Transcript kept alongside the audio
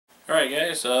Alright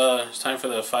guys, it's time for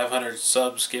the 500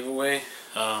 subs giveaway.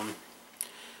 I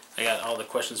got all the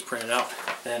questions printed out,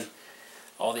 and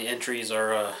all the entries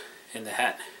are in the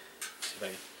hat. Let's see if I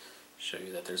can show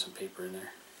you that there's some paper in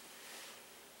there.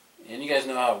 And you guys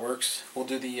know how it works. We'll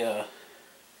do the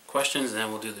questions, and then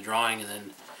we'll do the drawing, and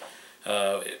then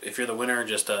if you're the winner,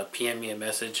 just PM me a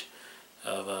message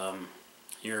of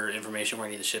your information where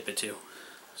I need to ship it to.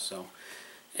 So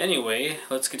anyway,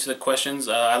 let's get to the questions.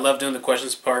 I love doing the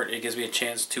questions part. It gives me a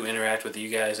chance to interact with you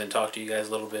guys and talk to you guys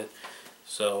a little bit.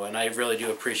 So, and I really do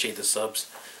appreciate the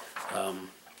subs.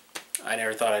 I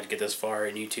never thought I'd get this far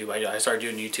in YouTube. I started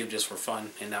doing YouTube just for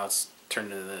fun, and now it's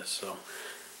turned into this.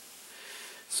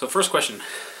 So first question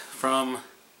from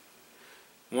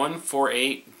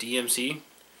 148 DMC.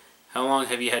 How long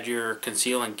have you had your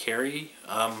conceal and carry?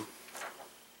 I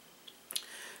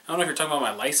don't know if you're talking about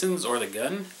my license or the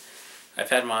gun. I've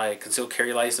had my concealed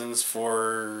carry license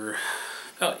for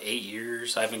about 8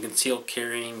 years. I've been concealed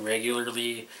carrying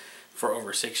regularly for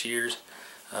over 6 years.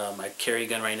 My carry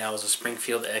gun right now is a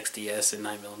Springfield XDS in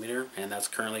 9mm, and that's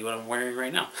currently what I'm wearing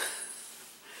right now.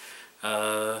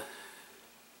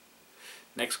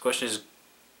 Next question is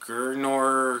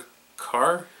Gernor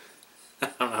Carr. I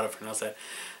don't know how to pronounce that.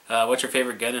 What's your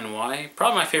favorite gun and why?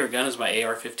 Probably my favorite gun is my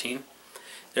AR-15.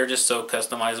 They're just so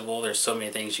customizable. There's so many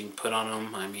things you can put on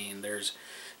them. I mean, they're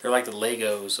like the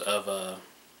Legos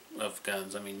of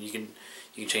guns. I mean, you can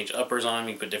change uppers on them.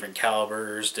 You can put different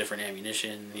calibers, different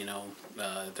ammunition. You know,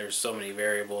 there's so many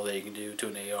variables that you can do to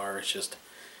an AR. It's just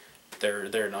they're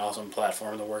an awesome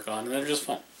platform to work on, and they're just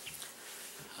fun.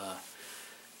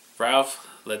 Ralph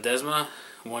Ledesma,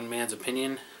 One Man's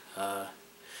Opinion.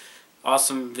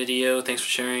 Awesome video, thanks for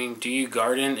sharing. Do you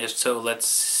garden? If so, let's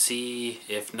see.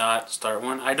 If not, start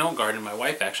one. I don't garden. My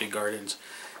wife actually gardens.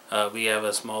 We have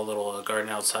a small little garden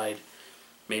outside.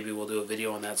 Maybe we'll do a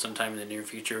video on that sometime in the near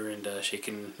future, and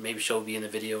she'll be in the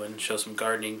video and show some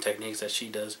gardening techniques that she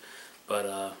does.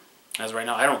 But as of right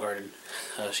now, I don't garden.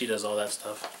 She does all that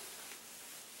stuff.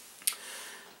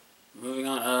 Moving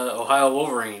on, Ohio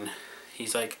Wolverine.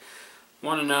 He's like,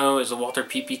 want to know, is a Walther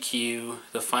PPQ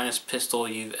the finest pistol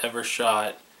you've ever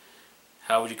shot?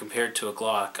 How would you compare it to a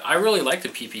Glock? I really like the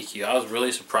PPQ. I was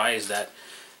really surprised that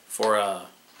for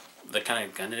the kind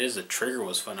of gun it is, the trigger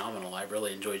was phenomenal. I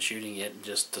really enjoyed shooting it.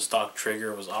 Just the stock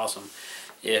trigger was awesome.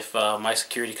 If my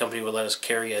security company would let us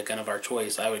carry a gun of our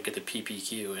choice, I would get the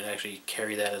PPQ and actually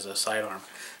carry that as a sidearm.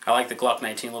 I like the Glock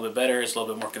 19 a little bit better. It's a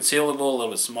little bit more concealable, a little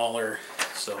bit smaller.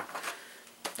 So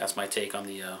that's my take on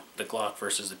the Glock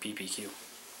versus the PPQ.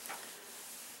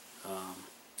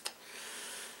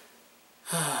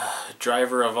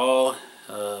 Driver of all,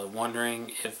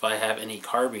 wondering if I have any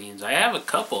carbines. I have a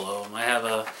couple of them. I have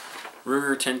a Ruger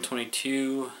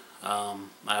 1022. I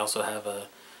also have a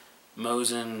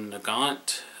Mosin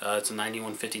Nagant. It's a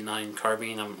 9159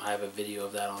 carbine. I have a video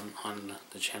of that on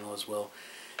the channel as well.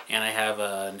 And I have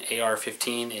an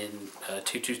AR-15 in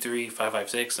 223,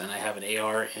 5.56, and I have an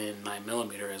AR in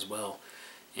 9mm as well.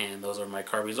 And those are my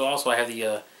carbines. Also, I have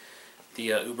the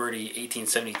Uberti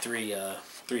 1873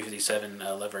 357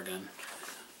 lever gun.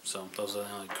 So those are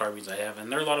the only carbines I have,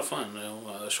 and they're a lot of fun. You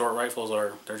know, short rifles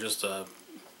they're just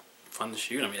fun to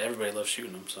shoot. I mean, everybody loves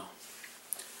shooting them. So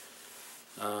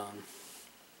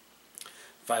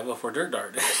 504 Dirt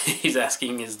Dart. He's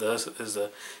asking, is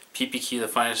the PPQ the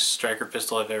finest striker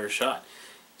pistol I've ever shot?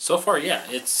 So far, yeah.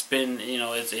 It's been, you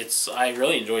know, I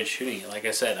really enjoyed shooting it. Like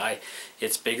I said,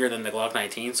 it's bigger than the Glock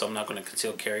 19, so I'm not going to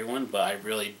conceal carry one, but I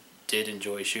really did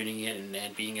enjoy shooting it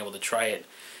and being able to try it.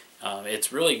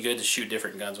 It's really good to shoot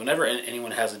different guns. Whenever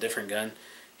anyone has a different gun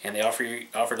and they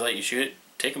offer to let you shoot it,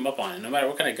 take them up on it. No matter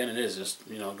what kind of gun it is, just,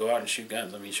 you know, go out and shoot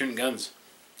guns. I mean, shooting guns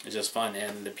is just fun.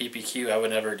 And the PPQ, I would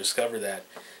never discover that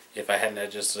if I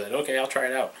hadn't just said, okay, I'll try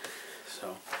it out.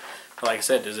 So, like I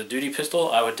said, as a duty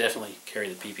pistol, I would definitely carry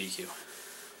the PPQ.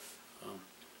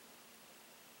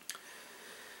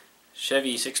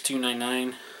 Chevy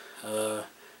 6299.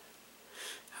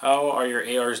 How are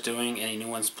your ARs doing? Any new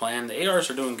ones planned? The ARs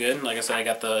are doing good. Like I said, I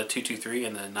got the 223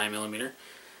 and the 9mm.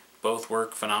 Both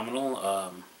work phenomenal.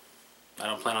 I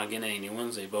don't plan on getting any new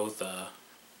ones. They both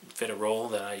fit a role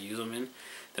that I use them in.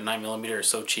 The 9mm is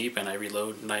so cheap, and I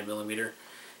reload 9mm.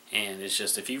 And it's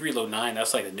just, if you reload 9,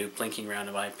 that's like the new plinking round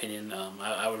in my opinion.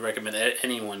 I would recommend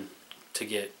anyone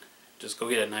to just go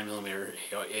get a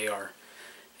 9mm AR,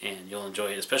 and you'll enjoy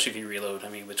it, especially if you reload. I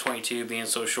mean, with 22 being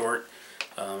so short,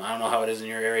 I don't know how it is in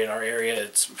your area. In our area,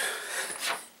 it's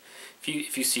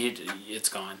if you see it, it's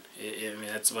gone. I mean,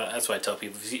 that's what I tell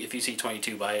people. If you see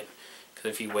 22, buy it,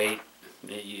 because if you wait,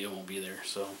 it won't be there.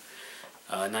 So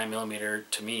 9mm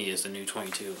to me is the new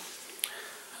 22.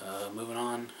 Moving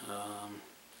on.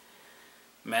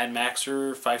 Mad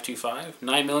Maxer 525,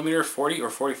 9mm, 40 or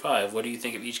 45. What do you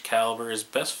think of each caliber is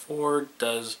best for?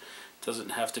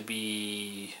 Doesn't have to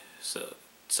be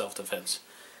self-defense.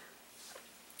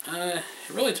 It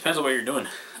really depends on what you're doing.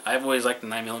 I've always liked the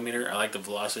 9mm. I like the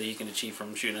velocity you can achieve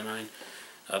from shooting a 9.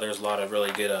 There's a lot of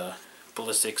really good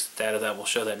ballistics data that will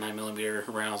show that 9mm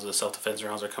rounds, the self-defense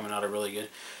rounds are coming out are really good.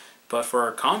 But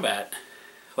for combat,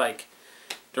 like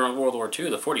during World War II,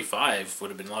 the 45 would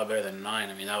have been a lot better than 9.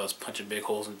 I mean, that was punching big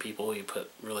holes in people. You put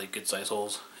really good size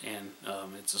holes, and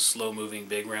it's a slow moving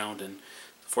big round, and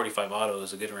the 45 auto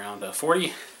is a good round.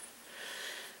 40,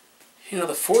 you know,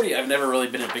 the 40 I've never really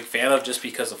been a big fan of, just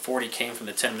because the 40 came from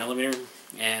the 10mm,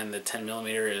 and the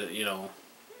 10mm, you know,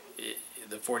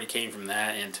 the 40 came from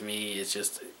that, and to me it's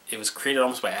just, it was created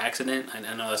almost by accident. I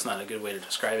know that's not a good way to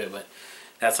describe it, but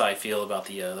that's how I feel about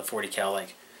the 40 cal.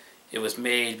 Like, it was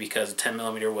made because the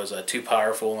 10mm was too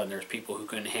powerful, and there's people who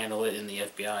couldn't handle it in the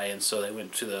FBI, and so they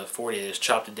went to the 40. They just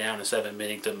chopped it down instead of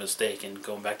admitting the mistake and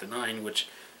going back to 9, which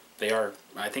they are.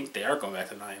 I think they are going back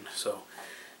to 9. So,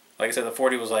 like I said, the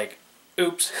 40 was like,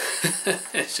 oops.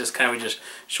 It's just kind of, we just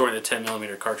shortened the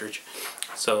 10mm cartridge.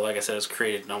 So, like I said, it was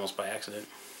created almost by accident.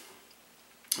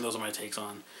 And those are my takes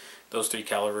on those 3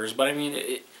 calibers. But I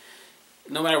mean,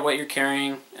 no matter what you're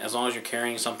carrying, as long as you're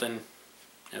carrying something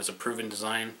and it's a proven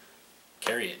design,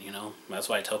 carry it, you know. That's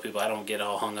why I tell people I don't get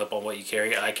all hung up on what you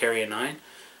carry. I carry a 9.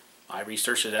 I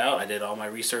researched it out. I did all my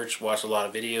research, watched a lot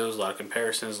of videos, a lot of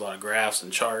comparisons, a lot of graphs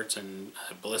and charts and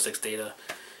ballistics data,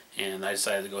 and I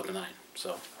decided to go with the 9.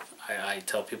 So I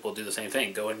tell people to do the same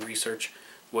thing. Go and research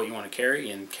what you want to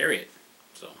carry and carry it.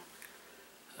 So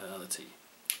let's see.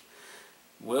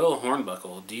 Will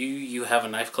Hornbuckle, do you have a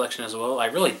knife collection as well? I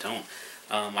really don't.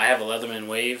 I have a Leatherman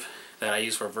Wave that I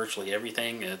use for virtually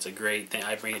everything. It's a great thing.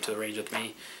 I bring it to the range with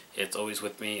me. It's always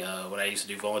with me. When I used to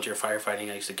do volunteer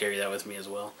firefighting, I used to carry that with me as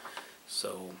well.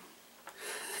 So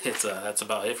it's that's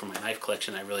about it for my knife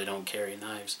collection. I really don't carry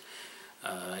knives.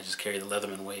 I just carry the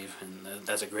Leatherman Wave, and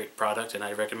that's a great product, and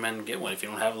I recommend get one. If you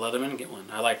don't have a Leatherman, get one.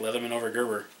 I like Leatherman over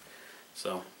Gerber.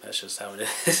 So that's just how it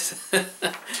is.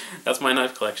 That's my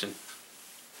knife collection.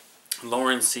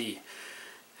 Lauren C.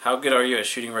 How good are you at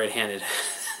shooting right-handed?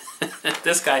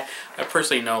 This guy, I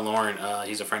personally know Lauren.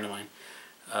 He's a friend of mine.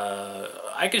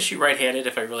 I could shoot right-handed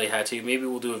if I really had to. Maybe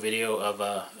we'll do a video of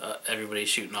everybody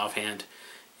shooting offhand,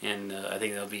 and I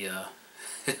think that'll be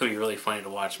it'll be really funny to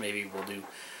watch. Maybe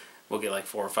we'll get like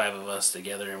 4 or 5 of us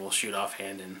together and we'll shoot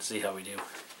offhand and see how we do.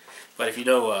 But if you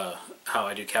know how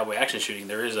I do cowboy action shooting,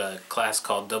 there is a class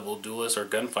called Double Duelist or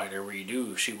Gunfighter where you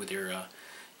do shoot with your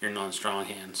non-strong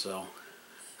hand. So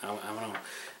I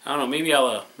don't know. Maybe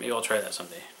I'll try that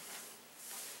someday.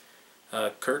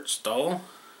 Kurt Stahl.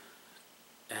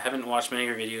 I haven't watched many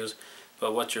of your videos,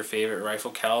 but what's your favorite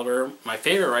rifle caliber? My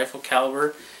favorite rifle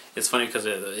caliber, it's funny because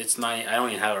it's not. I don't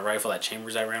even have a rifle that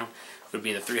chambers that round. Would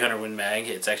be the 300 Win Mag.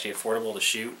 It's actually affordable to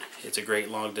shoot. It's a great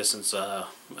long distance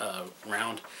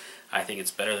round. I think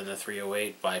it's better than the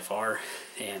 308 by far,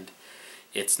 and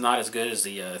it's not as good as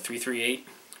the 338,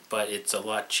 but it's a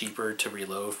lot cheaper to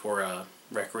reload for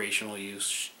recreational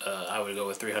use. I would go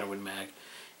with 300 Win Mag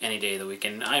any day of the week.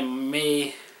 And I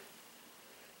may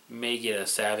get a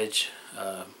Savage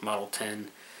Model 10,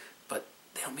 but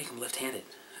they don't make them left-handed.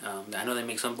 I know they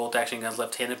make some bolt action guns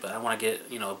left-handed, but I want to get,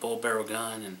 you know, a bull barrel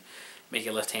gun and make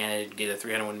it left-handed, get a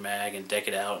 300 Win Mag and deck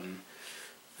it out, and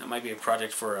that might be a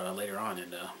project for later on.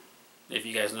 And if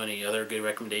you guys know any other good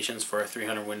recommendations for a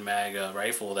 300 Win Mag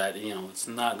rifle that, you know, it's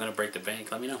not going to break the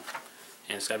bank, let me know.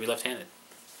 And it's got to be left-handed.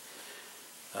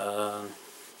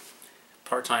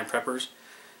 Part-time preppers.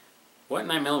 What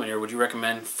 9mm would you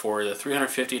recommend for the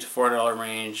 $350 to $400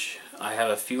 range? I have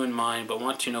a few in mind, but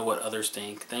want to know what others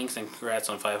think. Thanks and congrats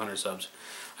on 500 subs.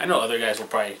 I know other guys will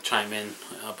probably chime in,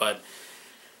 but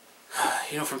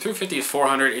you know, from $350 to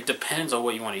 $400, it depends on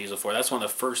what you want to use it for. That's one of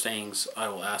the first things I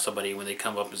will ask somebody when they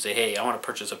come up and say, hey, I want to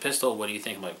purchase a pistol. What do you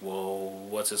think? I'm like, well,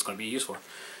 what's this going to be used for?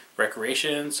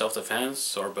 Recreation,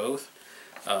 self-defense, or both?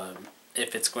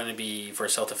 If it's going to be for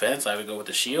self-defense, I would go with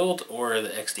the Shield or the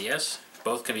XDS.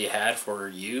 Both can be had for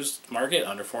used market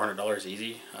under $400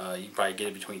 easy. You can probably get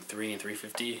it between $300 and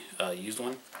 $350 used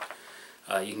one.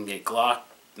 You can get Glock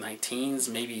 19s,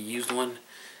 maybe used one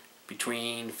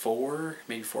between $400,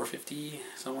 maybe $450,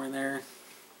 somewhere in there.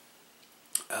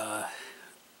 Like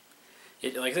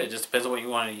I said, it just depends on what you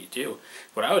want to do.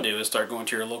 What I would do is start going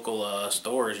to your local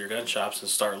stores, your gun shops, and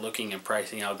start looking and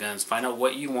pricing out guns. Find out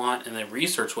what you want, and then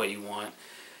research what you want,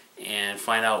 and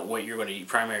find out what you're going to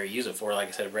primarily use it for. Like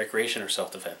I said, recreation or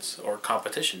self-defense or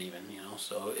competition, even. You know,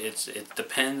 so it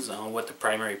depends on what the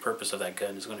primary purpose of that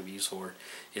gun is going to be used for.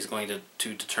 Is going to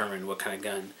determine what kind of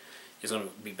gun is going to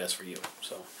be best for you.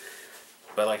 So,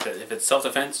 but like that, if it's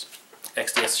self-defense,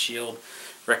 XDS shield,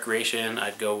 recreation,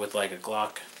 I'd go with like a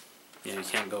Glock. You know, you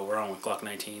can't go wrong with Glock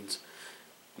 19s.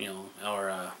 You know,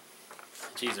 or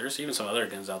geez, there's even some other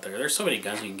guns out there. There's so many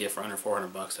guns you can get for under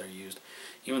 $400 that are used.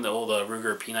 Even the old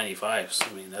Ruger P95s.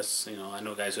 I mean, that's, you know, I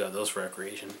know guys who have those for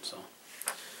recreation. So,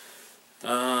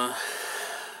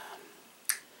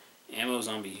 Ammo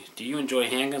Zombie. Do you enjoy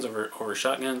handguns over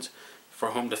shotguns for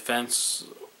home defense,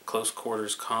 close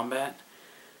quarters combat?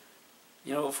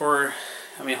 You know,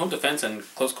 I mean, home defense and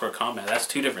close quarter combat, that's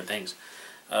two different things.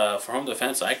 For home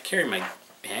defense, I carry my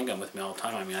handgun with me all the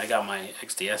time. I mean, I got my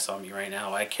XDS on me right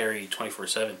now. I carry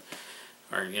 24/7.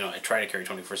 Or, you know, I try to carry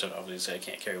 24/7. Obviously, I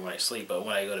can't carry when I sleep. But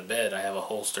when I go to bed, I have a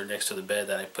holster next to the bed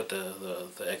that I put the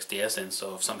XDS in.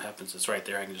 So if something happens, it's right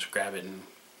there. I can just grab it and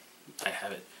I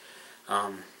have it.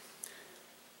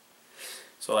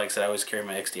 So like I said, I always carry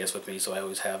my XDS with me. So I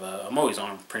always have I'm always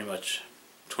on pretty much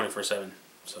 24/7.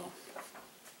 So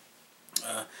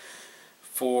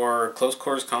for close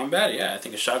quarters combat, yeah, I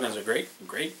think a shotgun's a great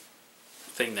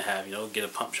thing to have. You know, get a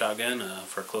pump shotgun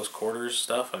for close quarters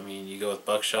stuff. I mean, you go with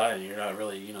buckshot and you're not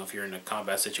really, you know, if you're in a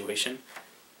combat situation,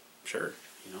 sure,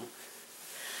 you know.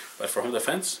 But for home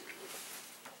defense,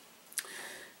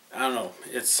 I don't know.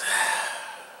 There's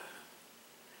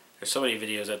so many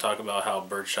videos that talk about how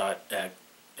birdshot at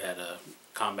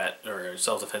combat or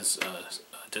self-defense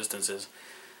distances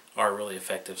are really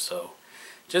effective. So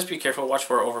just be careful. Watch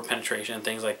for over penetration and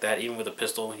things like that. Even with a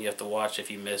pistol, you have to watch. If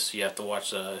you miss, you have to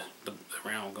watch the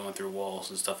round going through walls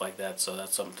and stuff like that. So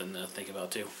that's something to think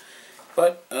about too.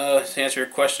 But to answer your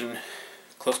question,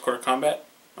 close quarter combat,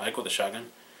 I go with a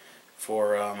shotgun.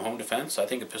 For home defense, I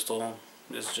think a pistol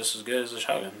is just as good as a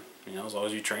shotgun. You know, as long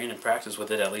as you train and practice with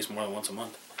it at least more than once a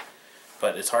month.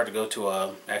 But it's hard to go to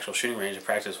a actual shooting range and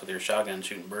practice with your shotgun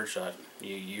shooting birdshot.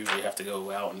 You usually have to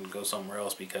go out and go somewhere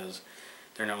else because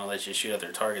they're not going to let you shoot at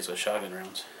their targets with shotgun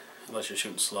rounds unless you're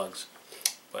shooting slugs.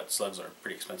 But slugs are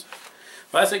pretty expensive.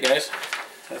 Well, that's it, guys.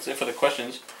 That's it for the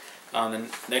questions. Then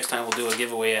next time we'll do a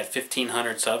giveaway at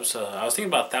 1,500 subs. I was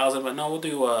thinking about 1,000, but no, we'll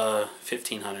do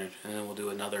 1,500, and then we'll do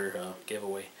another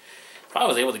giveaway. If I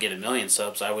was able to get 1,000,000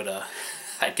 subs, I would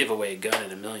I'd give away a gun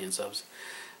at 1,000,000 subs.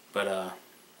 But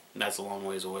that's a long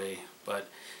ways away. But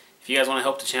if you guys want to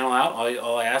help the channel out,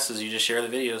 all I ask is you just share the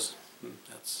videos.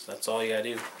 That's all you gotta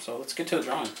do. So let's get to the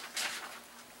drawing.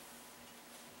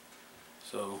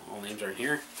 So all names are in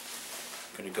here.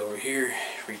 I'm gonna go over here,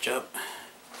 reach up,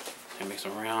 and mix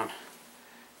them around.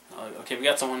 Okay, we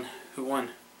got someone. Who won?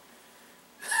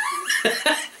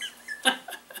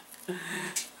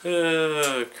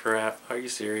 Oh crap! Are you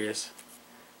serious?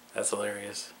 That's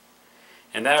hilarious.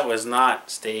 And that was not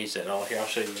staged at all. Here, I'll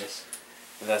show you this.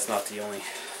 But that's not the only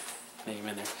name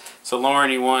in there. So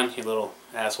Lauren, you won, you little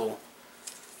asshole.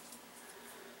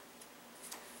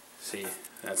 See,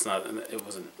 that's not, it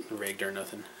wasn't rigged or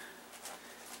nothing.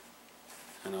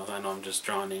 I know I'm just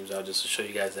drawing names out just to show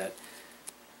you guys that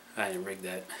I didn't rig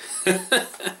that.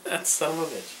 That's son of a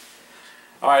bitch.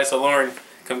 Alright, so Lauren,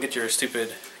 come get your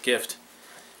stupid gift.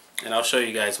 And I'll show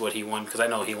you guys what he won, because I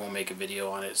know he won't make a video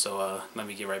on it. So let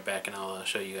me get right back and I'll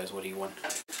show you guys what he won.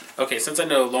 Okay, since I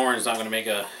know Lauren's not going to make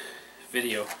a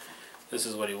video, this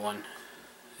is what he won.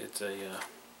 It's a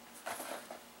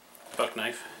buck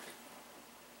knife.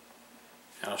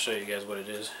 And I'll show you guys what it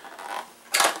is.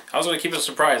 I was going to keep it a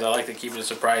surprise. I like to keep it a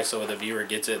surprise so when the viewer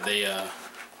gets it, they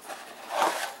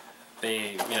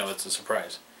you know, it's a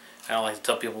surprise. I don't like to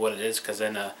tell people what it is, because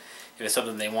then if it's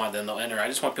something they want, then they'll enter. I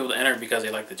just want people to enter because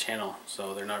they like the channel,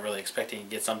 so they're not really expecting to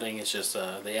get something. It's just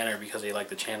they enter because they like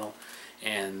the channel,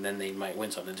 and then they might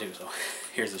win something too. So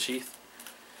here's the sheath.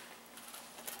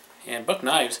 And Buck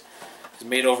Knives is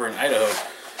made over in Idaho,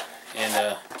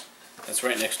 and that's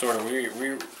right next door to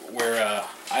where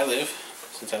I live.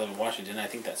 Since I live in Washington, I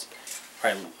think that's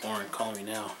probably Lauren calling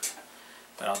me now.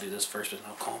 But I'll do this first, and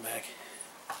I'll call him back.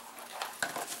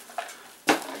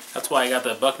 That's why I got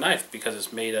the Buck Knife, because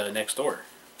it's made next door.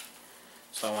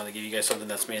 So I wanted to give you guys something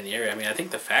that's made in the area. I mean, I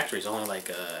think the factory is only like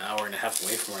an hour and a half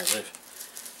away from where I live.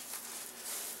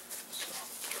 So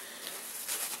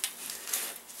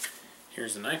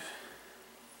here's the knife.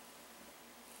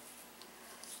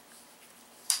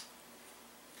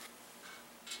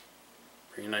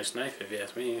 Pretty nice knife, if you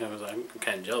ask me. I'm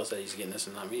kind of jealous that he's getting this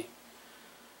and not me.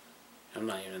 I'm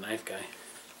not even a knife guy.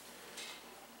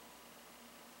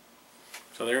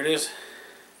 So there it is.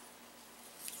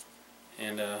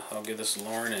 And I'll give this to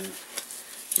Lauren, and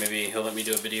maybe he'll let me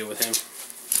do a video with him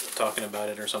talking about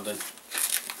it or something.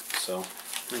 So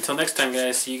until next time,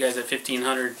 guys, see you guys at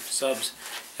 1,500 subs,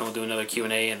 and we'll do another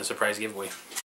Q&A and a surprise giveaway.